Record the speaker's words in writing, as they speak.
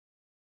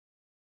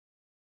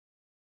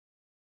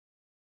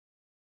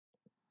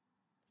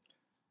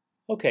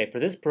Okay, for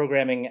this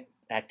programming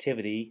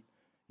activity,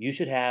 you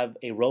should have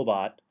a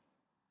robot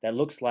that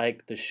looks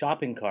like the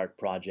shopping cart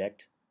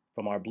project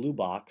from our blue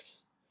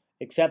box,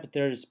 except that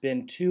there's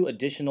been two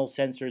additional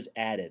sensors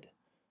added.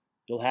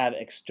 You'll have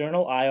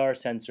external IR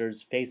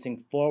sensors facing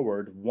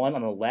forward, one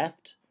on the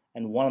left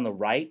and one on the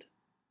right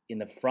in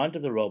the front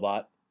of the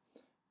robot,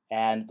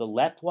 and the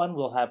left one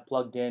will have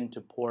plugged into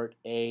port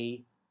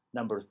A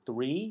number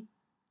 3.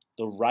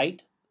 The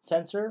right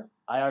sensor,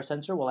 IR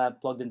sensor, will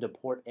have plugged into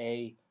port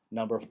A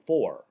number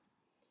 4.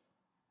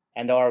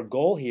 And our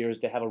goal here is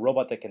to have a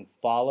robot that can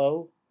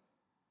follow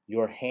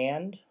your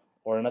hand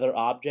or another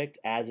object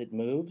as it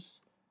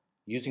moves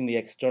using the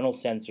external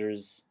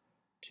sensors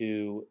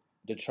to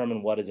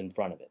determine what is in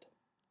front of it.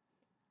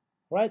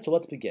 All right, so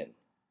let's begin.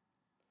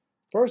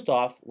 First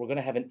off, we're going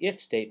to have an if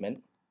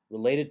statement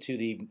related to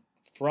the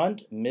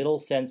front middle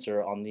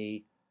sensor on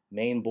the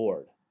main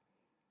board.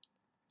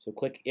 So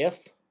click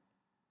if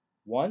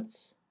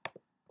once,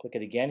 click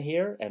it again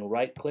here, and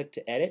right click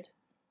to edit.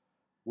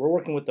 We're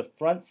working with the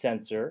front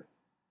sensor,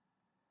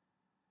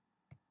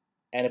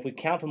 and if we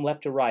count from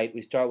left to right, we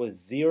start with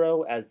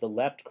 0 as the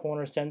left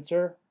corner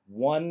sensor,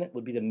 1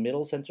 would be the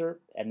middle sensor,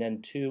 and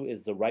then 2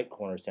 is the right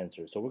corner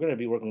sensor. So we're going to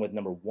be working with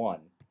number 1.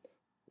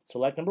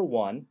 Select number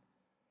 1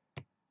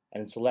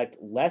 and select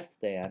less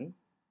than,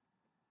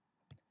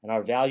 and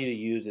our value to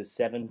use is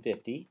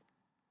 750,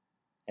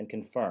 and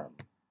confirm.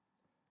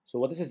 So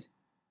what this is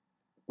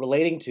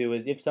relating to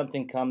is if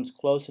something comes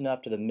close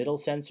enough to the middle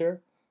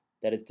sensor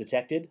that it's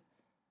detected,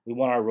 we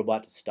want our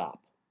robot to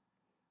stop.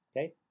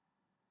 Okay?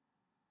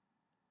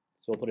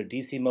 So we'll put a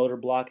DC motor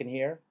block in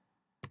here,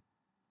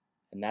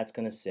 and that's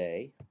going to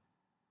say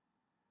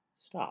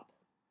stop.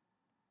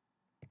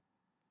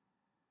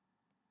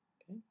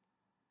 Okay?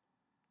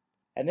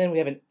 And then we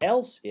have an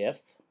else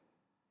if.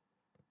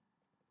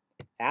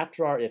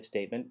 After our if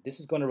statement, this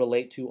is going to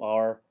relate to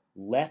our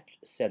left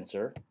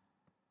sensor.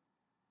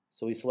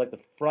 So we select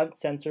the front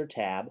sensor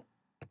tab,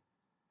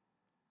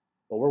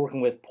 but we're working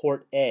with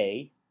port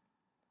A,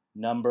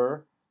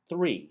 number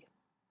 3.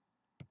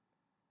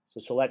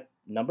 So select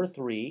number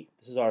 3.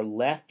 This is our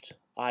left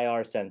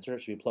IR sensor.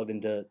 It should be plugged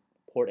into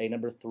port A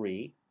number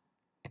 3.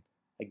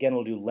 Again,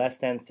 we'll do less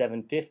than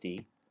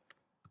 750.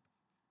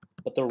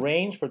 But the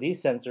range for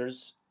these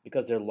sensors,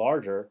 because they're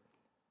larger,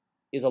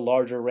 is a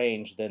larger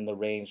range than the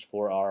range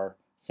for our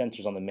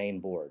sensors on the main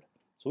board.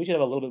 So we should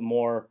have a little bit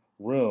more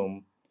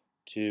room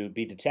to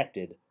be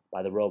detected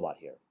by the robot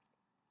here.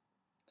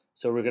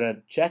 So we're going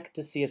to check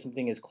to see if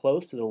something is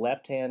close to the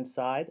left-hand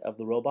side of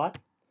the robot.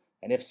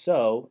 And if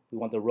so, we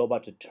want the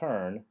robot to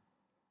turn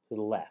to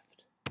the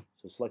left.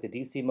 So select a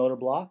DC motor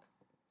block,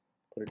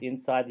 put it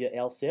inside the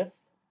else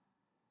if,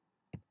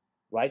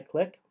 right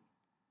click,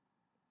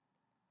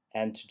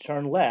 and to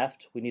turn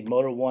left, we need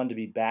motor 1 to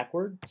be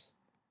backwards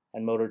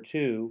and motor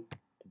 2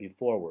 to be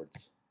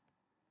forwards.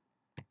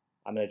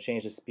 I'm going to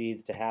change the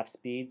speeds to half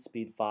speed,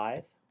 speed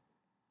 5,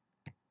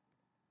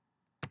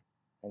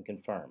 and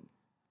confirm.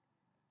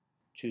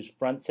 Choose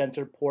front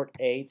sensor port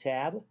A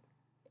tab,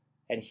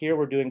 and here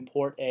we're doing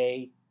port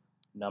A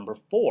number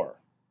 4.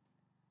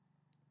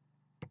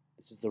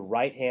 This is the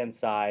right hand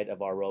side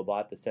of our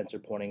robot, the sensor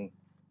pointing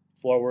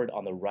forward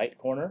on the right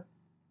corner.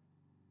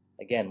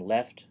 Again,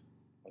 less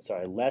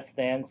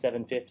than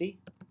 750.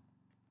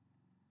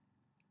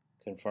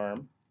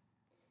 Confirm.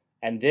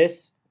 And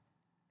this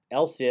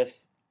else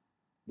if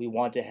we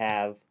want to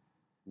have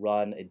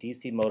run a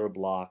DC motor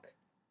block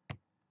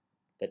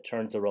that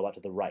turns the robot to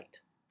the right.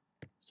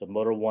 So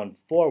motor 1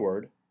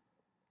 forward,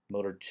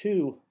 motor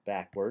 2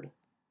 backward,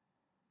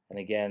 and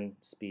again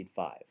speed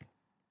 5.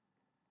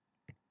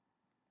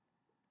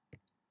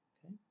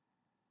 Okay.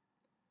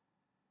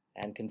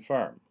 And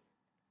confirm.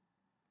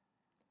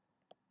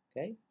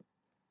 Okay.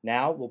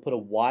 Now we'll put a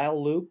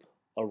while loop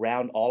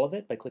around all of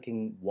it by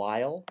clicking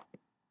while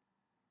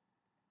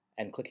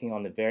and clicking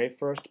on the very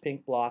first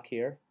pink block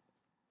here.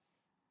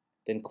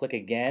 Then click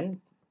again,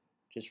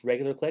 just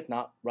regular click,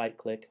 not right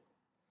click.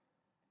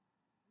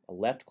 A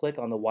left click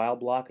on the while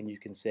block, and you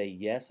can say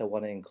yes, I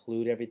want to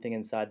include everything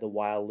inside the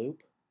while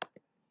loop.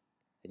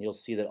 And you'll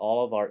see that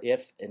all of our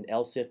if and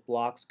else if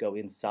blocks go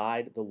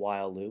inside the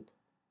while loop.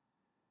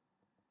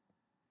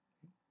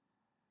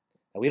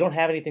 Now we don't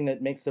have anything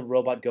that makes the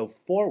robot go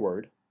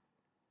forward,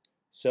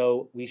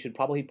 so we should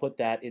probably put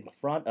that in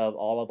front of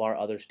all of our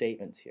other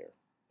statements here.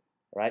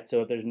 All right,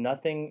 so if there's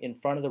nothing in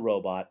front of the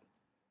robot,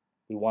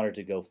 we want it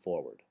to go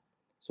forward.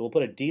 So we'll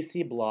put a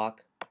DC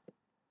block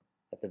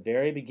at the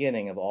very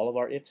beginning of all of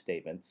our if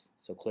statements.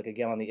 So click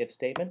again on the if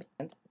statement.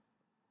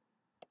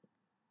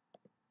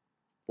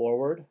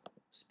 Forward,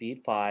 speed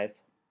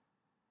 5.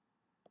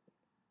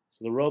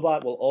 So the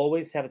robot will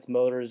always have its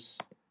motors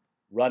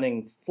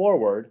running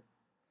forward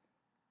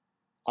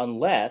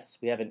unless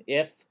we have an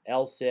if,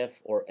 else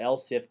if, or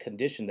else if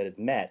condition that is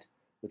met,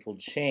 which will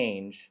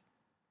change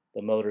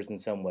the motors in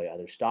some way,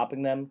 either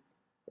stopping them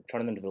or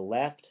turning them to the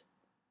left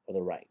or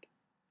the right.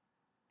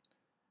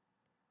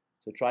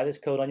 So try this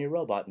code on your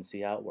robot and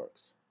see how it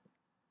works.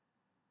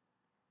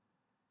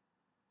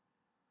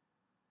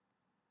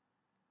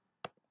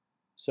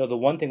 So the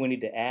one thing we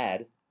need to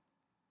add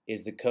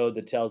is the code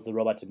that tells the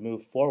robot to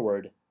move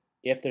forward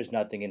if there's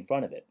nothing in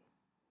front of it.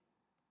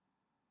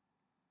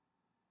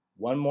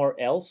 One more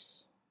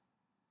else,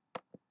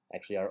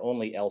 actually our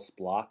only else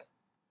block,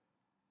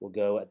 will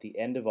go at the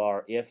end of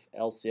our if,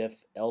 else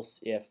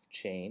if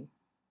chain.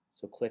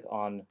 So click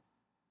on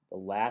the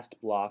last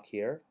block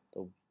here,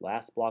 the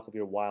last block of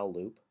your while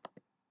loop,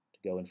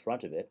 to go in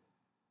front of it.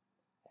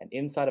 And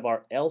inside of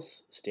our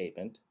else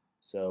statement,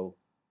 so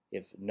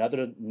if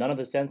none of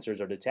the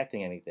sensors are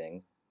detecting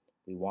anything,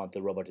 we want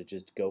the robot to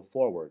just go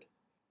forward.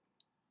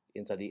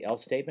 Inside the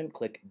else statement,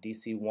 click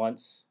DC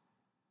once,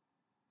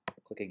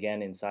 click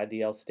again inside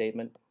the else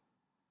statement,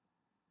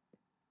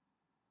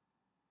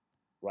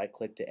 right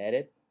click to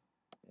edit,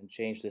 and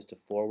change this to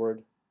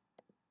forward,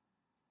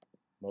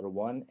 motor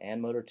 1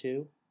 and motor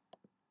 2,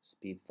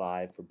 speed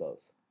 5 for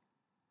both.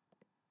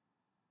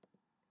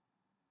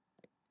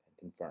 And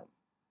confirm.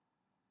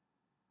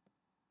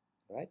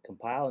 All right,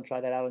 compile and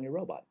try that out on your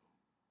robot.